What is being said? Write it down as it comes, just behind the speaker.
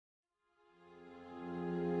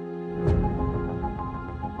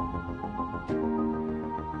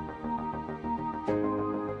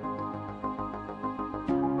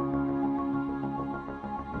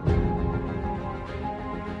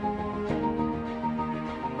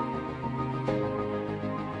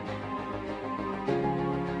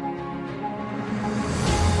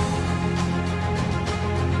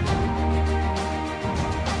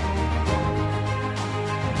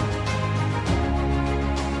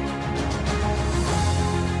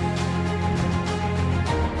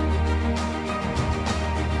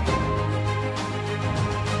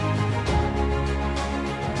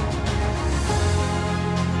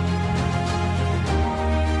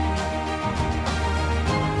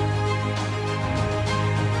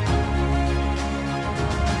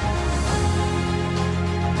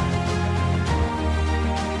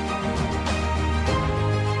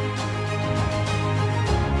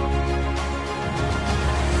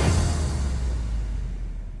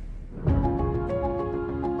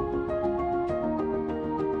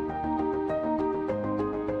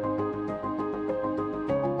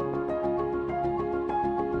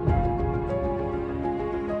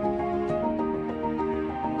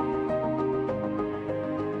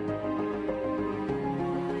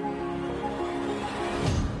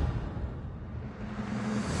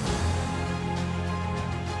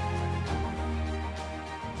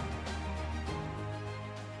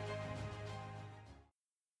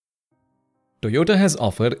Toyota has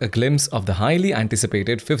offered a glimpse of the highly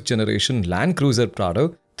anticipated 5th generation Land Cruiser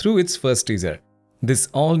Prado through its first teaser. This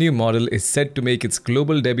all-new model is set to make its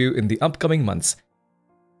global debut in the upcoming months.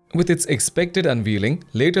 With its expected unveiling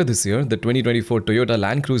later this year, the 2024 Toyota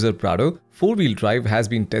Land Cruiser Prado 4-wheel drive has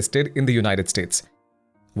been tested in the United States.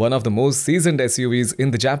 One of the most seasoned SUVs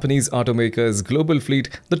in the Japanese automaker's global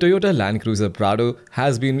fleet, the Toyota Land Cruiser Prado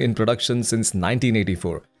has been in production since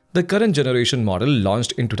 1984. The current generation model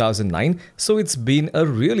launched in 2009, so it's been a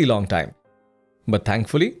really long time. But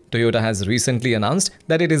thankfully, Toyota has recently announced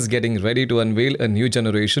that it is getting ready to unveil a new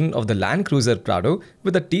generation of the Land Cruiser Prado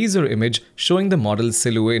with a teaser image showing the model's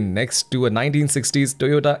silhouette next to a 1960s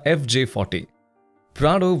Toyota FJ40.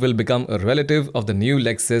 Prado will become a relative of the new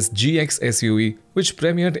Lexus GX SUV, which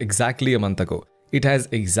premiered exactly a month ago. It has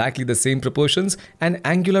exactly the same proportions, an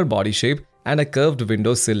angular body shape, and a curved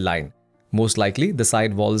window sill line. Most likely, the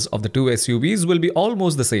sidewalls of the two SUVs will be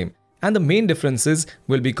almost the same, and the main differences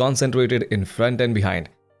will be concentrated in front and behind.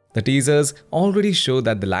 The teasers already show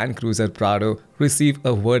that the Land Cruiser Prado receive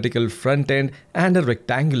a vertical front end and a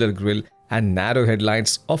rectangular grille and narrow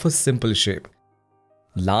headlights of a simple shape.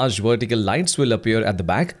 Large vertical lights will appear at the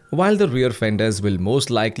back, while the rear fenders will most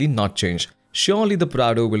likely not change. Surely the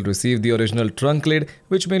Prado will receive the original trunk lid,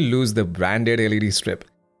 which may lose the branded LED strip.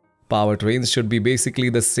 Powertrains should be basically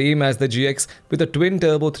the same as the GX, with a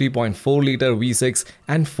twin-turbo 3.4-litre V6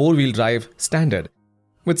 and 4-wheel drive standard,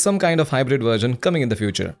 with some kind of hybrid version coming in the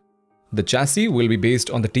future. The chassis will be based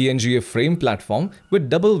on the TNGA frame platform with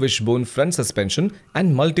double wishbone front suspension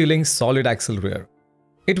and multi-link solid axle rear.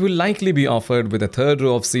 It will likely be offered with a third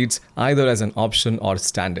row of seats either as an option or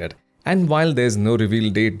standard. And while there's no reveal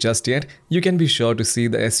date just yet, you can be sure to see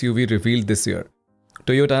the SUV revealed this year.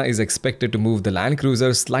 Toyota is expected to move the Land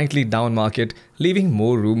Cruiser slightly down market, leaving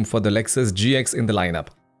more room for the Lexus GX in the lineup.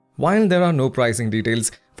 While there are no pricing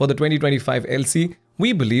details for the 2025 LC,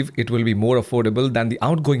 we believe it will be more affordable than the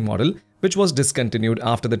outgoing model, which was discontinued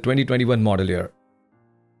after the 2021 model year.